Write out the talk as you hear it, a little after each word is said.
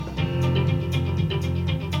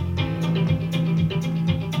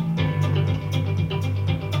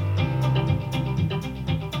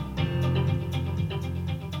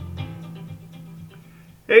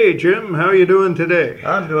Hey Jim, how you doing today?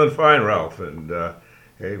 I'm doing fine, Ralph. And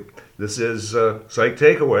hey, this is Psych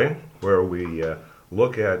Takeaway, where we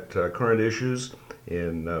look at current issues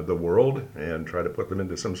in the world and try to put them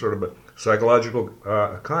into some sort of a psychological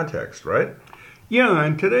context, right? Yeah,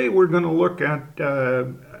 and today we're going to look at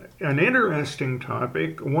an interesting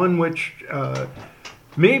topic, one which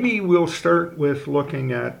maybe we'll start with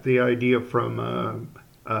looking at the idea from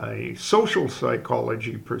a social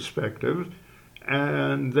psychology perspective,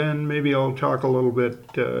 and then maybe I'll talk a little bit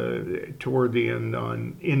toward the end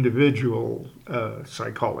on individual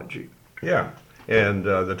psychology. Yeah. And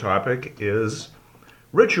the topic is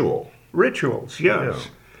ritual. Rituals, yes.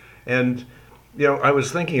 Yeah. And, I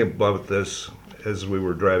was thinking about this as we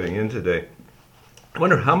were driving in today. I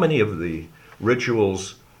wonder how many of the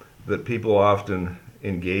rituals that people often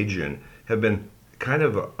engage in have been kind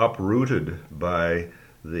of uprooted by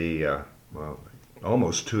the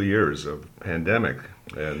almost 2 years of pandemic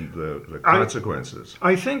and the consequences.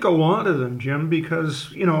 I think a lot of them, Jim,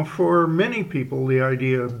 because, for many people, the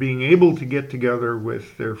idea of being able to get together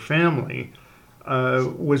with their family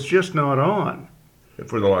was just not on.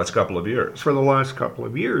 For the last couple of years. For the last couple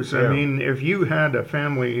of years. Yeah. I mean, if you had a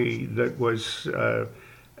family that was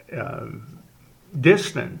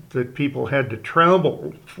distant, that people had to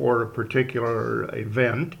travel for a particular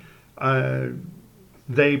event,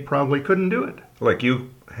 they probably couldn't do it. Like you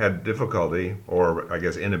had difficulty, or I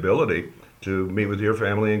guess inability, to meet with your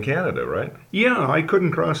family in Canada, right? Yeah, I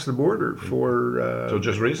couldn't cross the border for... So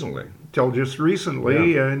just recently. Till just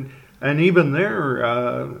recently, Yeah. And even there,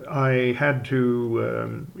 I had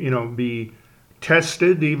to, be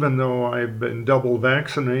tested, even though I've been double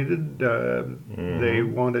vaccinated. They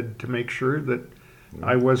wanted to make sure that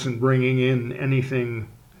I wasn't bringing in anything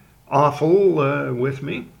awful with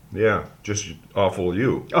me. Yeah, just awful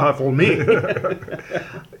you. Awful me.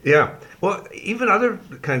 Yeah. Well, even other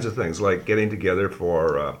kinds of things like getting together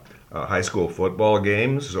for high school football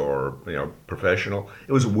games or professional.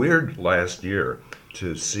 It was weird last year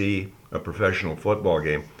to see a professional football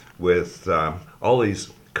game with all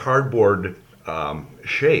these cardboard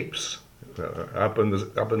shapes up in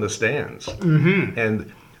the stands,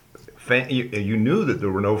 and you knew that there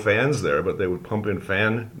were no fans there, but they would pump in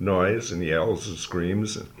fan noise and yells and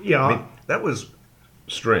screams. Yeah. I mean, that was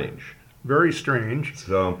strange. Very strange.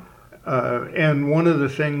 So, and one of the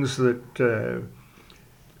things that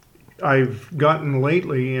I've gotten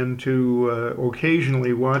lately into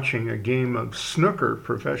occasionally watching a game of snooker,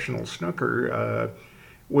 professional snooker,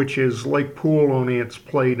 which is like pool, only it's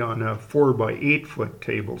played on a 4 by 8 foot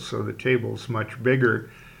table, so the table's much bigger.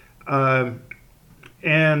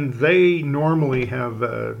 And they normally have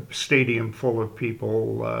a stadium full of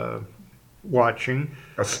people watching.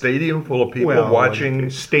 a stadium full of people watching.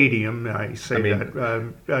 Stadium, I say I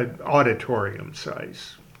mean- that, auditorium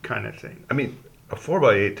size kind of thing. I mean, a 4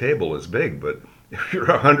 by 8 table is big, but if you're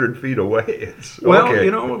 100 feet away, it's Well, okay.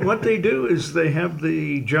 what they do is they have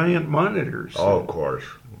the giant monitors. Oh, of course.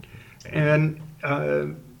 And,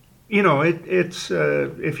 it's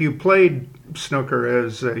if you played snooker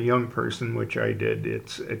as a young person, which I did,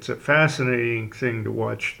 it's a fascinating thing to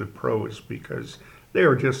watch the pros because they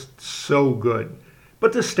are just so good.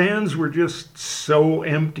 But the stands were just so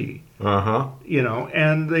empty, Uh-huh.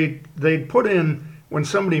 and they'd put in, when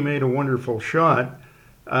somebody made a wonderful shot,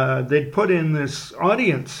 they'd put in this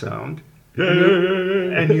audience sound,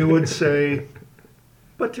 and you would say,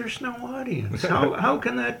 but there's no audience. How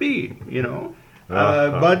can that be?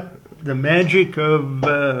 But the magic of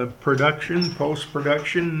production,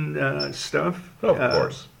 post-production stuff. Of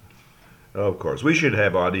course. We should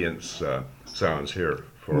have audience sounds here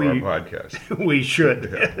for our podcast. We should,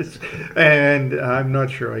 yes. And I'm not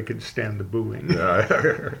sure I could stand the booing.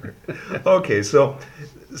 Okay, so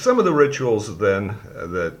some of the rituals then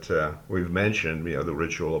that we've mentioned, the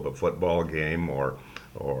ritual of a football game or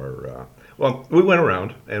well, we went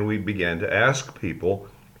around and we began to ask people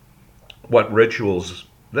what rituals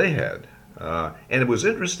they had. And it was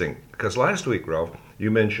interesting because last week, Ralph, you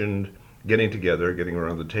mentioned getting together, getting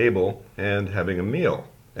around the table, and having a meal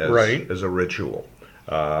as a ritual.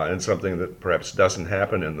 And something that perhaps doesn't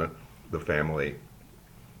happen in the family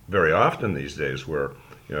very often these days, where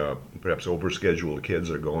perhaps overscheduled kids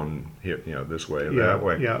are going here, this way and that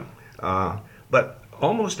way. Yeah. But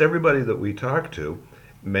almost everybody that we talked to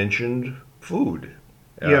mentioned food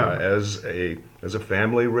as a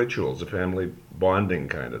family ritual, as a family bonding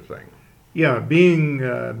kind of thing. Yeah,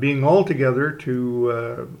 being all together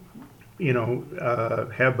to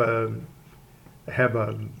have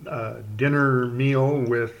a dinner meal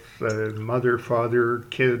with mother, father,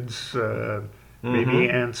 kids, maybe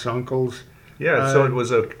aunts, uncles. Yeah, so it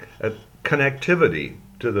was a connectivity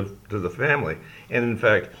to the family, and in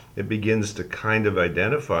fact, it begins to kind of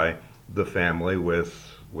identify the family with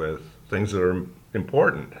things that are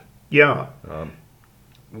important. Yeah.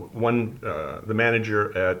 The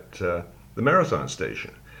manager at the marathon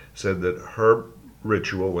station said that her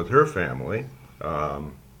ritual with her family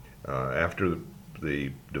after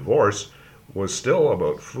the divorce was still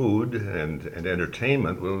about food and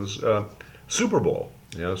entertainment. It was Super Bowl.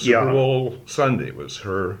 Super Bowl Sunday was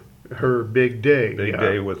her big day. Big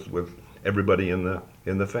day with everybody in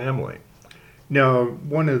the family. Now,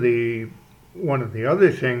 one of the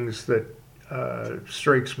other things that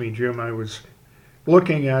strikes me, Jim, I was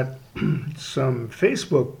looking at some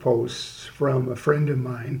Facebook posts from a friend of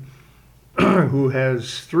mine who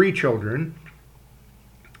has 3 children,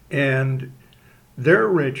 and their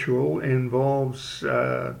ritual involves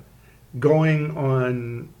going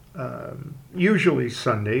on usually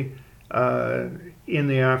Sunday in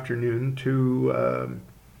the afternoon to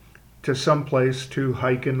some place to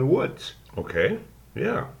hike in the woods. Okay,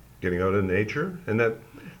 yeah, getting out in nature, and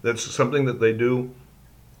that's something that they do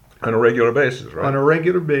on a regular basis, right? On a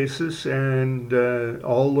regular basis, and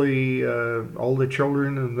all the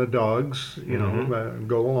children and the dogs,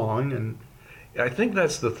 go along. And I think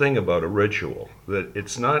that's the thing about a ritual, that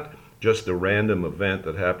it's not just a random event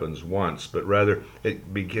that happens once, but rather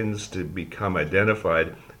it begins to become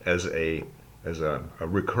identified as a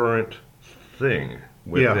recurrent thing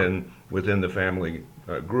within the family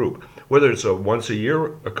group, whether it's a once a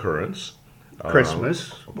year occurrence,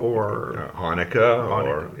 Christmas or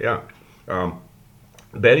Hanukkah.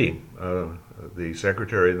 Betty, the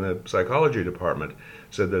secretary in the psychology department,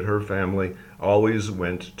 said that her family always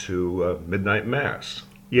went to midnight mass.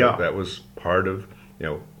 Yeah, that was part of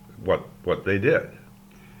what they did.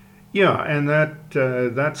 Yeah, and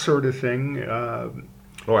that sort of thing.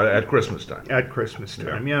 At Christmas time. At Christmas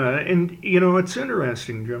time, yeah. And it's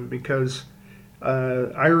interesting, Jim, because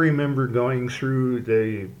I remember going through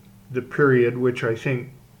the period, which I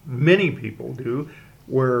think many people do,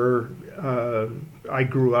 where I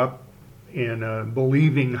grew up in a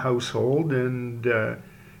believing household, and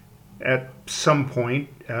at some point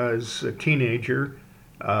as a teenager,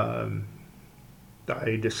 I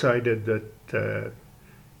decided that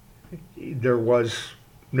there was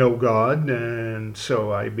no God, and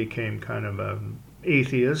so I became kind of an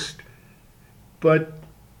atheist. But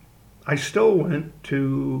I still went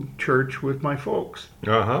to church with my folks.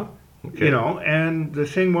 Okay. And the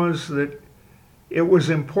thing was that it was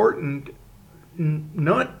important,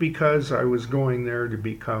 not because I was going there to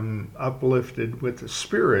become uplifted with the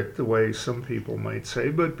spirit, the way some people might say,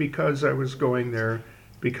 but because I was going there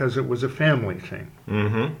because it was a family thing.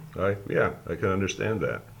 I can understand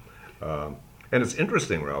that. And it's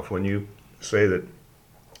interesting, Ralph, when you say that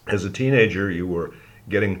as a teenager you were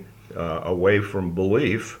getting away from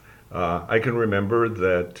belief. I can remember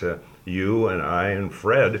that you and I and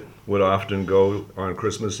Fred would often go on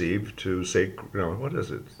Christmas Eve to what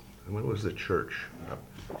is it? What was the church?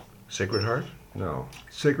 Sacred Heart? No.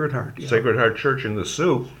 Sacred Heart. Yeah. Sacred Heart Church in the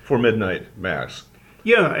Sioux for midnight mass.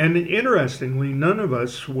 Yeah, and interestingly, none of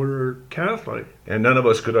us were Catholic. And none of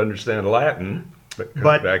us could understand Latin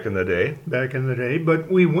back in the day. Back in the day, but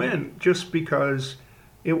we went just because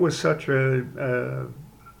it was such a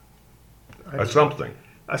something.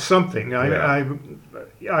 A something.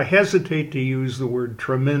 I hesitate to use the word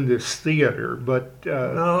tremendous theater, but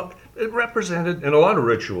no, it represented, and a lot of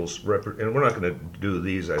rituals, and we're not going to do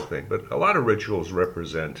these, I think, but a lot of rituals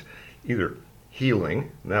represent either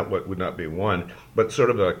healing, that would not be one, but sort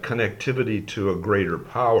of a connectivity to a greater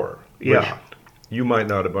power. Which you might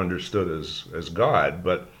not have understood as God,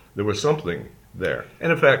 but there was something there.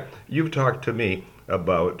 And in fact, you've talked to me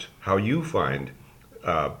about how you find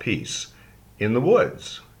peace in the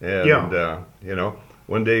woods. And,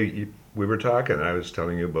 one day we were talking, I was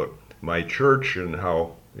telling you about my church and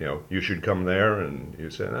how, you should come there. And you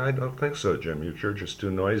said, I don't think so, Jim. Your church is too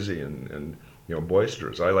noisy and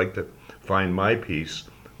boisterous. I like to find my peace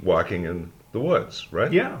walking in the woods,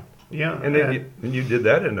 right? Yeah. And then you did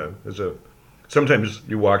that sometimes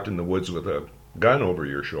you walked in the woods with a gun over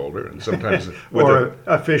your shoulder, and sometimes with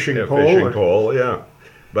a fishing pole. Fishing pole, yeah.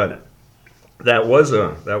 But that was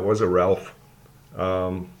a Ralph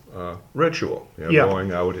ritual,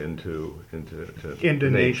 going out into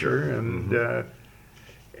nature, and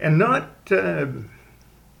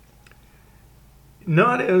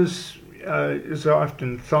not as is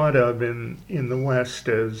often thought of in the West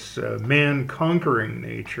as man conquering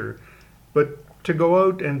nature, but to go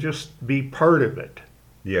out and just be part of it.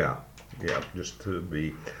 Yeah, just to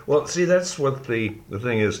be. Well, see, that's what the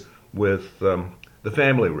thing is with the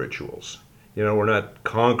family rituals. We're not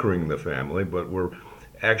conquering the family, but we're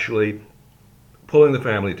actually pulling the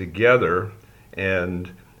family together,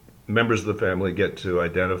 and members of the family get to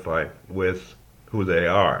identify with who they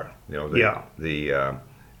are. You know,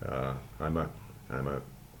 I'm a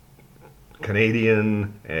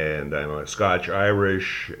Canadian, and I'm a Scotch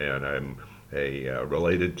Irish, and I'm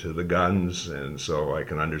related to the Guns, and so I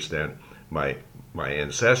can understand my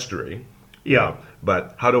ancestry. Yeah.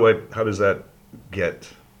 But how does that get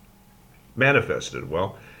manifested?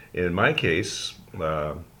 Well, in my case,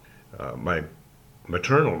 my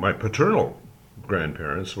paternal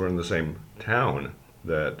grandparents were in the same town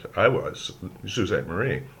that I was, Sault Ste.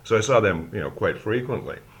 Marie. So I saw them, quite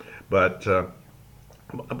frequently. But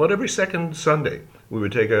about every second Sunday, we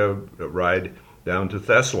would take a ride down to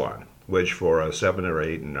Thessalon, which for a 7 or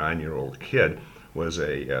 8 and 9-year-old kid was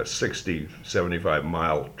a 60,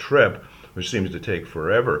 75-mile trip, which seems to take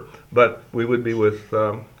forever. But we would be with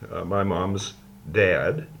my mom's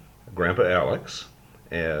dad, Grandpa Alex,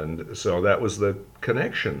 and so that was the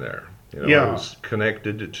connection there. I was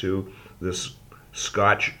connected to this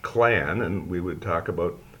Scotch clan, and we would talk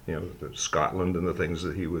about Scotland and the things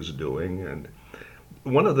that he was doing. And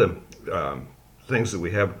one of the things that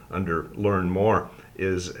we have under Learn More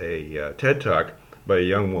is a TED Talk by a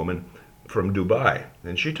young woman from Dubai,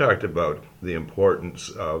 and she talked about the importance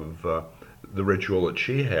of the ritual that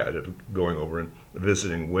she had of going over and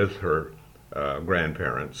visiting with her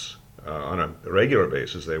grandparents on a regular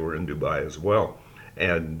basis. They were in Dubai as well,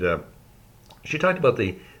 and she talked about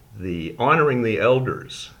the honoring the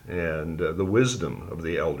elders and the wisdom of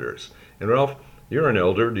the elders. And Ralph, you're an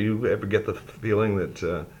elder. Do you ever get the feeling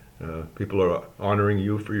that people are honoring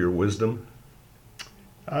you for your wisdom?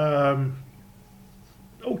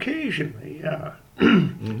 Occasionally, yeah.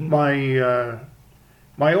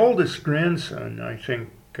 My oldest grandson, I think,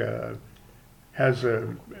 has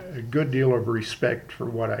a good deal of respect for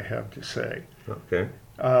what I have to say. Okay.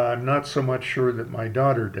 I'm not so much sure that my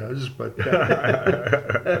daughter does, but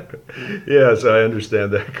yes, I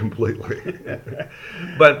understand that completely.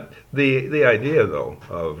 But the idea, though,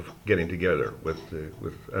 of getting together with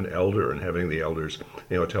an elder and having the elders,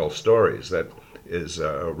 tell stories, that is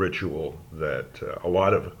a ritual that a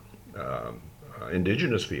lot of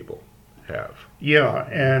indigenous people have. Yeah,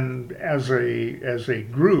 and as a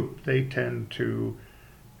group, they tend to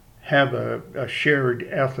have a shared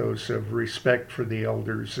ethos of respect for the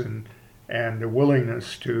elders and a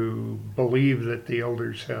willingness to believe that the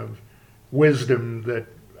elders have wisdom that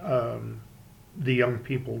the young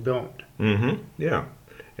people don't. Mm-hmm. Yeah,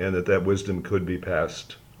 and that wisdom could be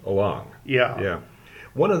passed along. Yeah. Yeah.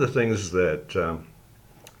 One of the things that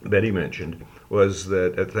Betty mentioned was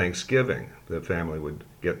that at Thanksgiving, the family would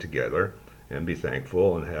get together and be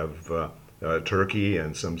thankful and have turkey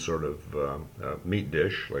and some sort of meat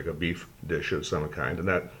dish, like a beef dish of some kind, and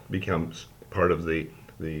that becomes part of the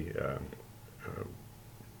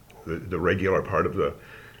regular part of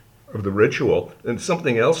the ritual. And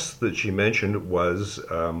something else that she mentioned was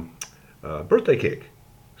birthday cake,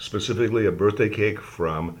 specifically a birthday cake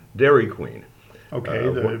from Dairy Queen. Okay,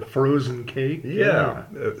 the frozen cake. Yeah,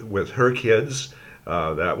 with her kids,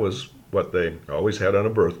 that was what they always had on a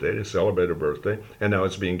birthday to celebrate a birthday, and now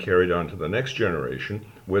it's being carried on to the next generation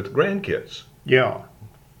with grandkids. Yeah.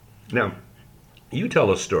 Now, you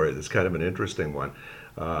tell a story that's kind of an interesting one.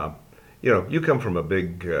 You come from a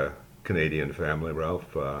big Canadian family,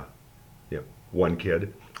 Ralph. One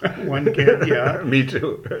kid. One kid, yeah. Me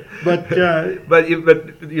too. But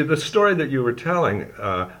the story that you were telling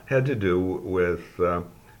had to do with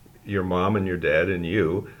your mom and your dad and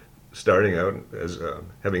you starting out as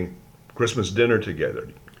having Christmas dinner together.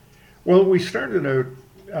 Well, we started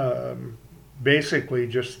out basically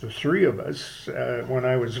just the three of us when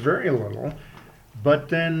I was very little, but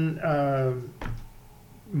then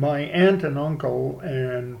my aunt and uncle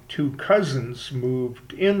and two cousins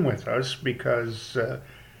moved in with us because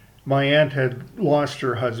my aunt had lost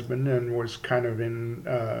her husband and was kind of in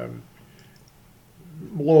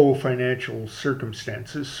low financial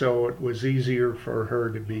circumstances, so it was easier for her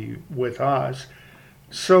to be with us.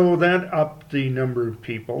 So that upped the number of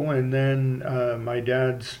people, and then my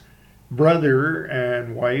dad's brother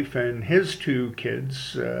and wife and his two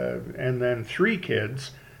kids, and then three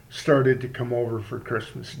kids started to come over for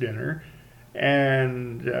Christmas dinner.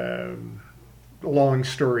 And long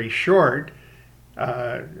story short,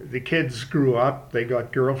 the kids grew up, they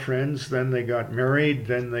got girlfriends, then they got married,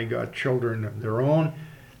 then they got children of their own.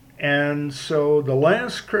 And so the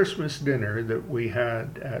last Christmas dinner that we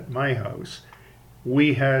had at my house,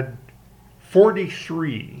 we had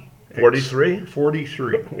 43. 43?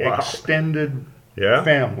 43 Wow. extended Yeah.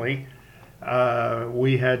 family.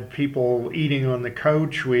 We had people eating on the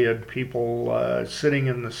couch. We had people sitting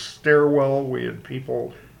in the stairwell. We had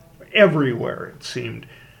people everywhere, it seemed.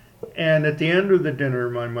 And at the end of the dinner,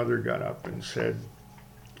 my mother got up and said,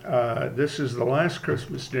 this is the last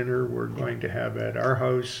Christmas dinner we're going to have at our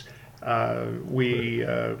house. We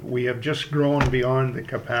have just grown beyond the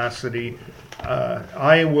capacity.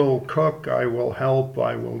 I will cook, I will help,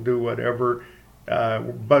 I will do whatever,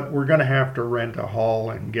 but we're going to have to rent a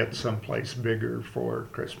hall and get someplace bigger for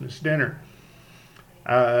Christmas dinner.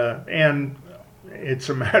 And it's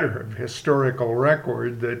a matter of historical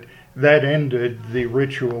record that ended the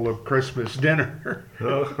ritual of Christmas dinner.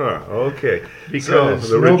 Okay. Because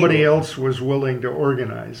so nobody else was willing to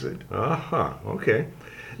organize it. Okay.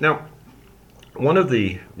 Now, one of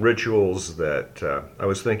the rituals that I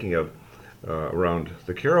was thinking of around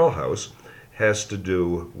the Carroll house has to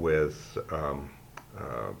do with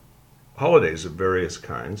holidays of various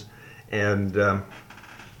kinds. And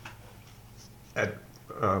at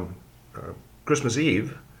Christmas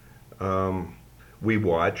Eve, we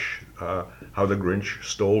watch How the Grinch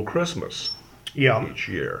Stole Christmas each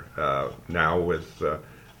year. Now with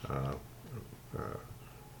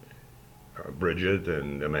Bridget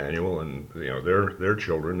and Emmanuel and their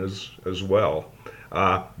children as well.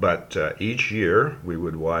 But each year we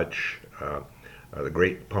would watch The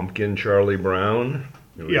Great Pumpkin, Charlie Brown.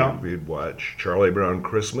 We'd watch Charlie Brown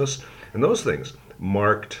Christmas, and those things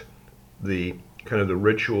marked the kind of the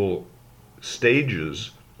ritual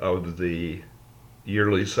stages of the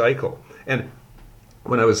yearly cycle. And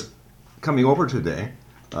when I was coming over today,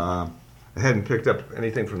 I hadn't picked up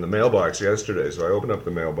anything from the mailbox yesterday, so I opened up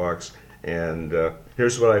the mailbox, and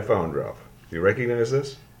here's what I found, Ralph. Do you recognize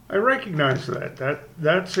this? I recognize that.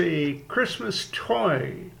 That's a Christmas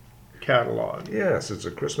toy catalog. Yes, it's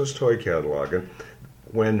a Christmas toy catalog. And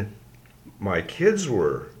when my kids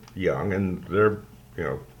were young, and they're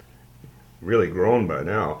really grown by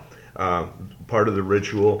now, part of the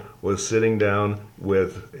ritual was sitting down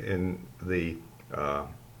in the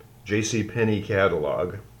J.C. Penney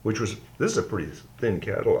catalog, this is a pretty thin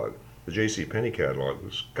catalog. The J.C. Penney catalog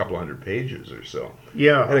was a couple hundred pages or so.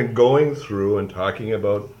 Yeah. And then going through and talking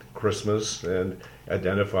about Christmas and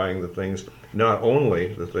identifying the things, not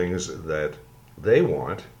only the things that they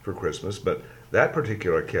want for Christmas, but that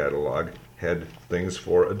particular catalog had things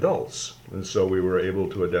for adults. And so we were able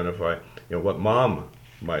to identify, what Mom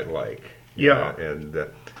might like. Yeah.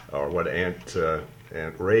 Or what Aunt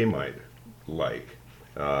Ray might like.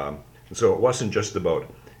 And so it wasn't just about,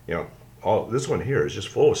 all this one here is just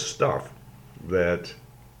full of stuff that,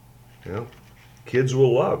 kids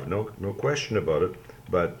will love. No question about it.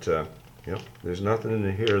 But there's nothing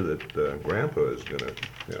in here that Grandpa is gonna,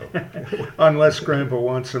 Unless Grandpa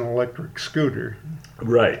wants an electric scooter.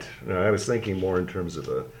 Right. I was thinking more in terms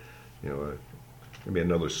of maybe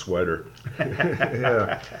another sweater.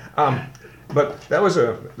 Yeah. But that was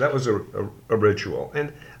a ritual,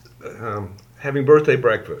 and having birthday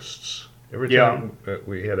breakfasts. Every time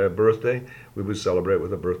we had a birthday, we would celebrate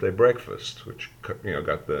with a birthday breakfast, which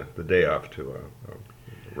got the day off to a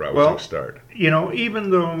rousing start. Even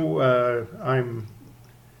though I'm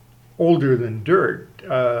older than dirt,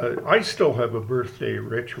 I still have a birthday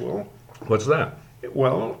ritual. What's that?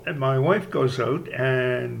 Well, my wife goes out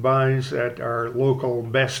and buys at our local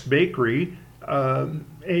Best Bakery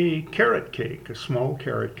a carrot cake, a small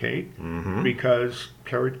carrot cake, because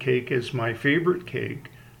carrot cake is my favorite cake,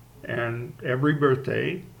 and every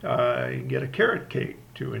birthday I get a carrot cake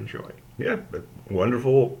to enjoy. Yeah,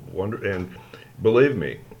 wonderful, and believe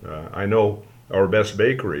me, I know our Best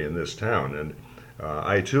Bakery in this town, and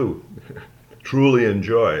I too truly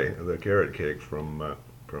enjoy the carrot cake from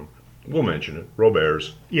we'll mention it,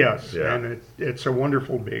 Robert's. Yes, yeah. And it's a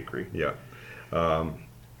wonderful bakery. Yeah.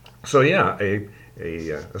 So yeah, a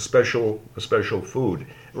special food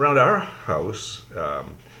around our house.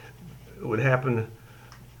 It would happen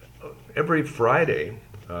every Friday.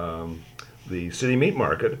 The city meat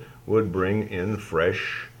market would bring in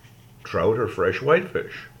fresh trout or fresh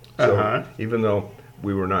whitefish. So even though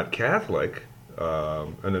we were not Catholic,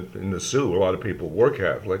 and in the Sioux, a lot of people were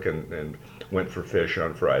Catholic and went for fish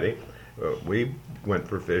on Friday. We went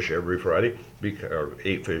for fish every Friday, or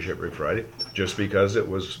ate fish every Friday, just because it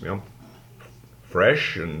was,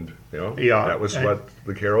 fresh, and that was what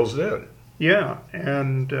the Carrolls did. Yeah,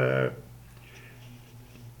 and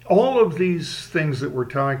all of these things that we're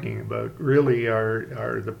talking about really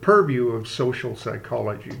are the purview of social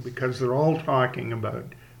psychology, because they're all talking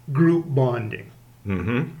about group bonding.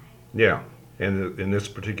 Yeah, and in this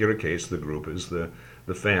particular case, the group is the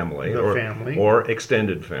the family, The or family. or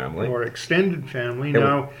extended family. or extended family. And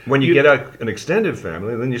Now, when you get an extended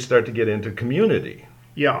family, then you start to get into community.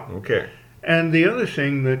 yeah. Okay. And the other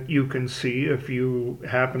thing that you can see if you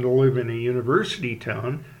happen to live in a university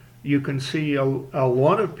town, you can see a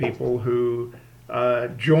lot of people who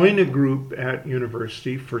join a group at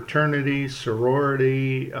university, fraternity,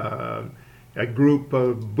 sorority, a group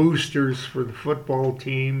of boosters for the football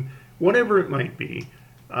team, whatever it might be.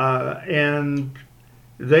 And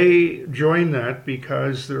they join that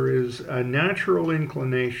because there is a natural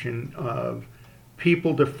inclination of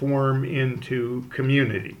people to form into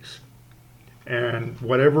communities. And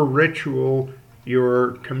whatever ritual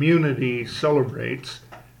your community celebrates,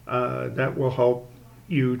 that will help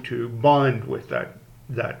you to bond with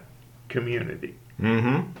that community.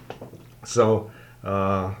 Mm-hmm. So,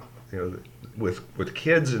 with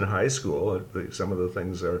kids in high school, some of the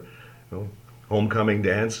things are, homecoming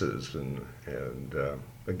dances and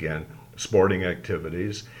again, sporting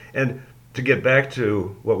activities. And to get back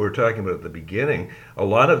to what we were talking about at the beginning, a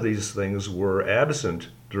lot of these things were absent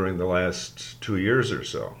during the last 2 years or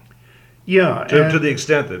so. Yeah, To the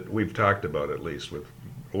extent that we've talked about, at least with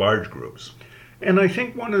large groups. and I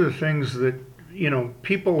think one of the things that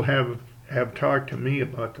people have talked to me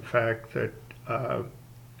about the fact that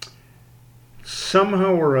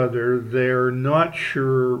somehow or other they're not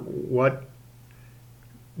sure what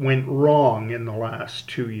went wrong in the last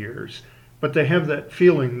 2 years, but they have that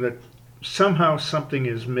feeling that somehow something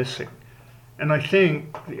is missing. And I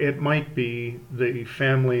think it might be the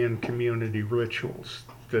family and community rituals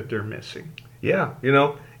that they're missing. Yeah,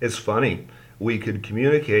 it's funny. We could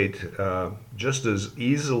communicate just as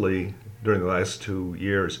easily during the last 2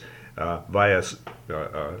 years via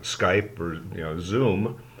Skype or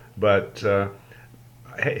Zoom, but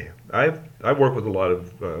hey, I've worked with a lot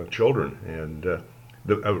of children, and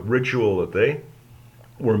a ritual that they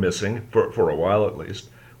were missing for a while at least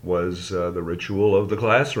was the ritual of the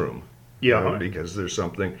classroom. Yeah. Because there's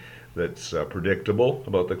something that's predictable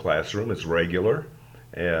about the classroom. It's regular,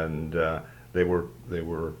 and they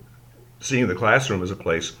were seeing the classroom as a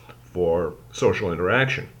place for social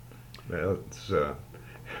interaction.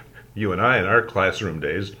 You and I, in our classroom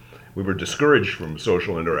days, we were discouraged from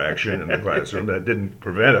social interaction in the classroom. That didn't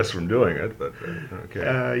prevent us from doing it, but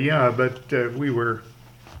okay. But we were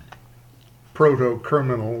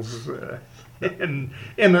proto-criminals in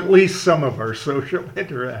at least some of our social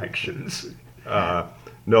interactions.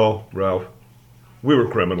 No, Ralph, we were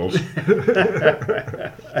criminals.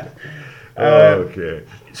 Okay.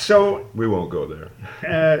 So, we won't go there.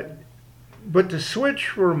 but to switch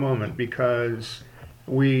for a moment, because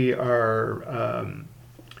we are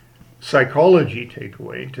psychology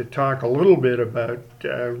takeaway, to talk a little bit about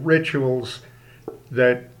rituals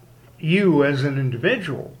that you as an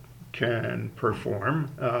individual can perform.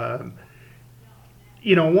 One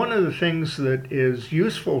of the things that is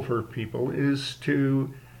useful for people is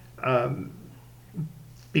to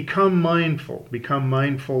become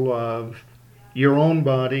mindful of your own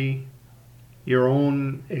body, your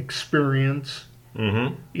own experience.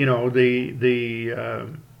 Mm-hmm.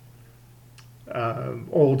 The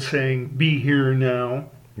old saying, be here now.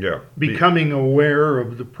 Yeah. Becoming aware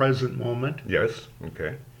of the present moment. Yes.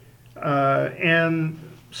 Okay. And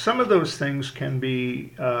some of those things can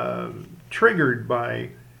be triggered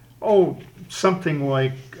by, something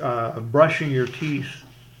like brushing your teeth.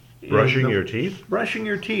 Brushing your teeth? Brushing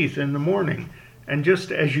your teeth in the morning. And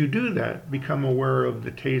just as you do that, become aware of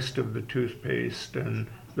the taste of the toothpaste and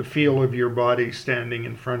the feel of your body standing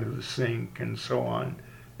in front of the sink and so on.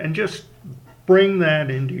 And just bring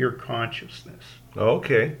that into your consciousness.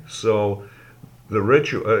 Okay. So the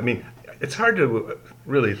ritual, it's hard to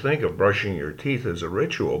really think of brushing your teeth as a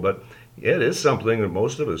ritual, but it is something that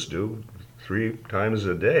most of us do 3 times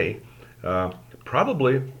a day,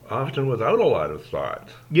 probably often without a lot of thought.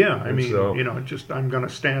 Yeah, I'm going to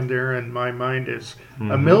stand there and my mind is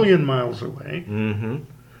a million miles away. Mm-hmm.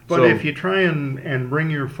 But if you try and bring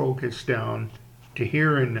your focus down to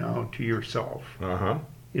here and now, to yourself,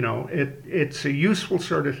 it's a useful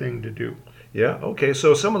sort of thing to do. Yeah, okay.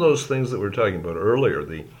 So some of those things that we were talking about earlier,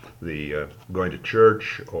 the going to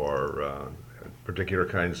church or particular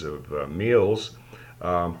kinds of meals,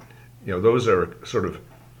 those are sort of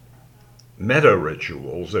meta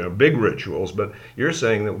rituals, they're big rituals, but you're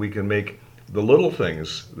saying that we can make the little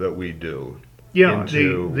things that we do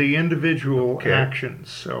into the individual actions.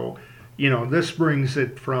 So, this brings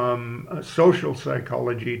it from social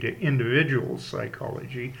psychology to individual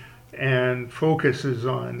psychology and focuses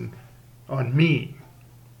on me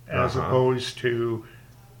as opposed to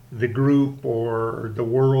the group or the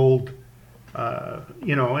world,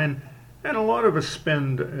 and And a lot of us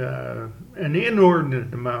spend an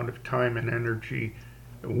inordinate amount of time and energy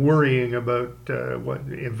worrying about what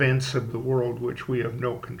events of the world which we have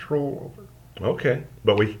no control over. Okay,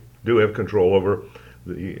 but we do have control over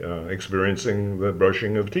the experiencing the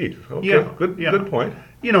brushing of teeth. Okay, Yeah, yeah. good point.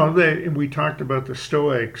 You know, we talked about the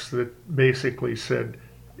Stoics that basically said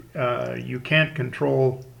you can't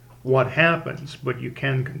control what happens, but you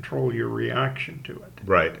can control your reaction to it.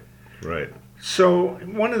 Right, right. So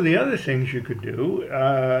one of the other things you could do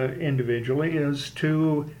individually is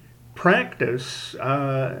to practice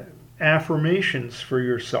affirmations for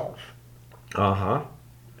yourself. Uh huh.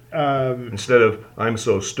 Instead of "I'm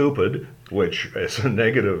so stupid," which is a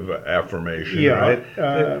negative affirmation, Yeah, right?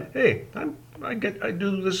 Hey, I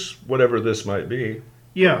do this, whatever this might be.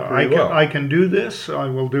 Yeah, Pretty well. I can do this. I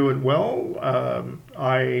will do it well.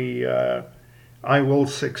 I will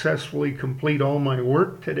successfully complete all my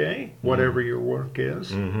work today, whatever your work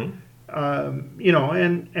is. You know,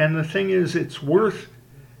 and the thing is, it's worth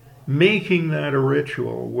making that a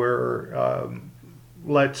ritual where,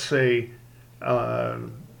 let's say,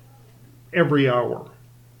 every hour,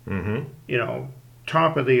 Mm-hmm. you know,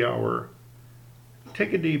 top of the hour,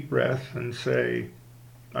 take a deep breath and say,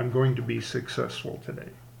 I'm going to be successful today.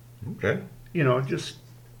 Okay. You know, just,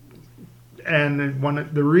 and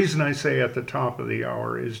the reason I say at the top of the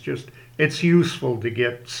hour is just, it's useful to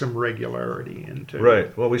get some regularity into.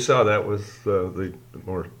 Right. Well, we saw that with the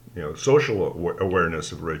more social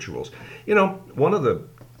awareness of rituals. You know, one of the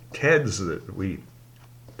TEDs that we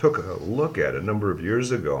took a look at a number of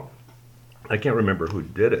years ago, I can't remember who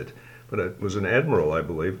did it, but it was an admiral, I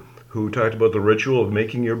believe, who talked about the ritual of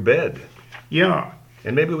making your bed. Yeah,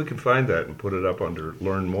 And maybe we can find that and put it up under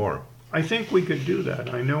Learn More. I think we could do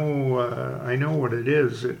that. I know what it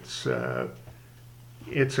is. It's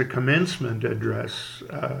a commencement address,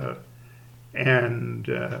 and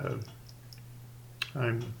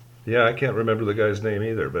Yeah, I can't remember the guy's name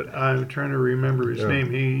either, but I'm trying to remember his Yeah.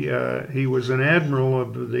 name. He was an admiral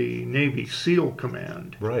of the Navy SEAL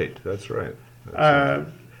Command. right, that's right.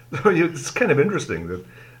 It's kind of interesting that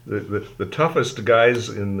the toughest guys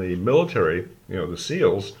in the military, the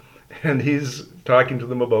SEALs, and he's talking to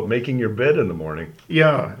them about making your bed in the morning.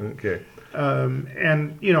 Yeah, Okay.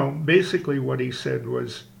 and basically what he said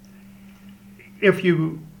was, if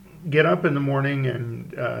you get up in the morning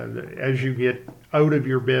and as you get out of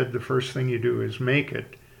your bed, the first thing you do is make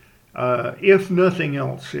it. If nothing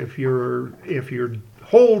else, if your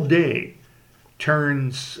whole day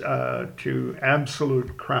turns to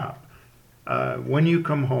absolute crap, when you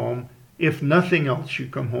come home, if nothing else, you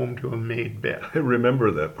come home to a made bed. I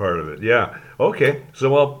remember that part of it. Yeah. Okay.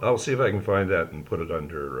 So I'll see if I can find that and put it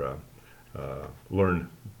under learn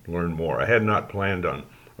more. I had not planned on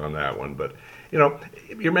that one, but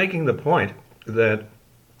you're making the point that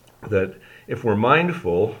if we're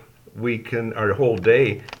mindful, our whole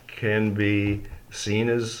day can be seen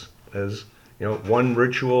as one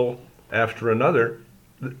ritual after another,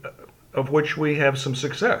 of which we have some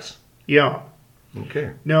success. Yeah.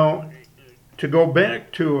 Okay. Now, to go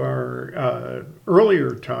back to our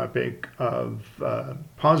earlier topic of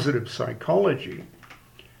positive psychology,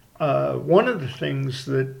 one of the things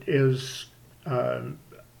that is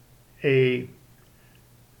a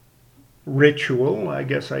ritual, I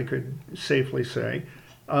guess I could safely say,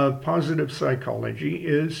 of positive psychology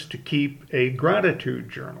is to keep a gratitude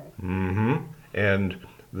journal. Mm-hmm. And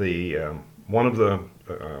the one of the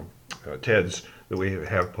TEDs that we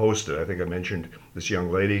have posted, I think I mentioned this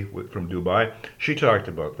young lady from Dubai. She talked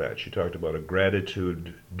about that. She talked about a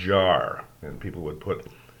gratitude jar, and people would put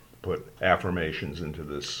affirmations into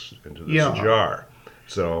this Yeah. jar.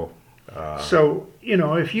 So So,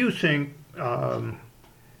 if you think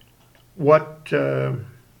what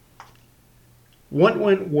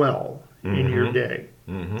went well in your day,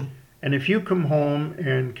 mm-hmm, and if you come home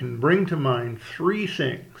and can bring to mind 3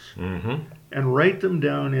 things mm-hmm, and write them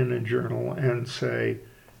down in a journal and say,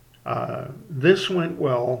 this went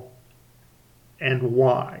well and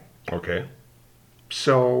why. okay,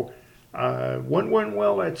 So, what went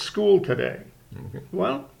well at school today? okay,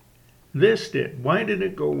 Well, this did. Why did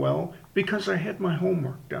it go well? Because I had my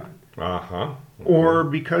homework done. uh-huh, Or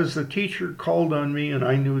because the teacher called on me and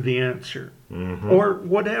I knew the answer. mm-hmm, Or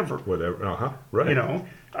whatever. whatever, uh-huh, right,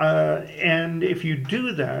 And if you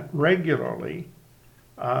do that regularly,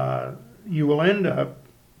 you will end up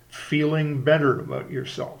feeling better about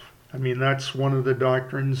yourself. I mean, that's one of the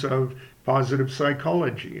doctrines of positive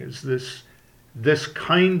psychology, is this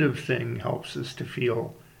kind of thing helps us to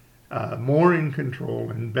feel more in control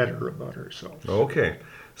and better about ourselves. okay.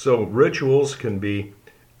 So rituals can be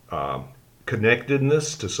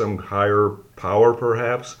connectedness to some higher power,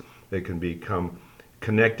 perhaps, They can become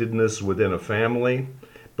connectedness within a family,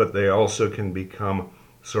 but they also can become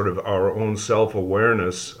sort of our own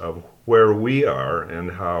self-awareness of where we are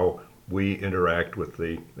and how we interact with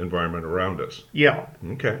the environment around us. Yeah.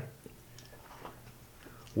 Okay.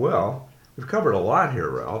 Well, we've covered a lot here,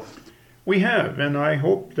 Ralph. We have, and I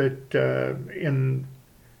hope that in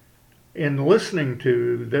listening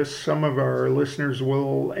to this, some of our listeners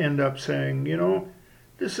will end up saying,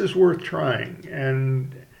 this is worth trying.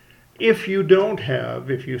 And if you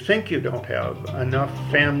think you don't have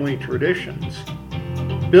enough family traditions,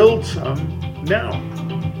 build some now.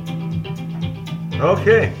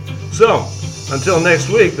 Okay, so until next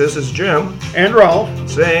week, this is Jim And Ralph,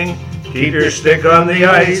 saying, keep your stick on the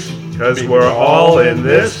ice, because we're all in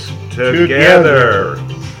this together.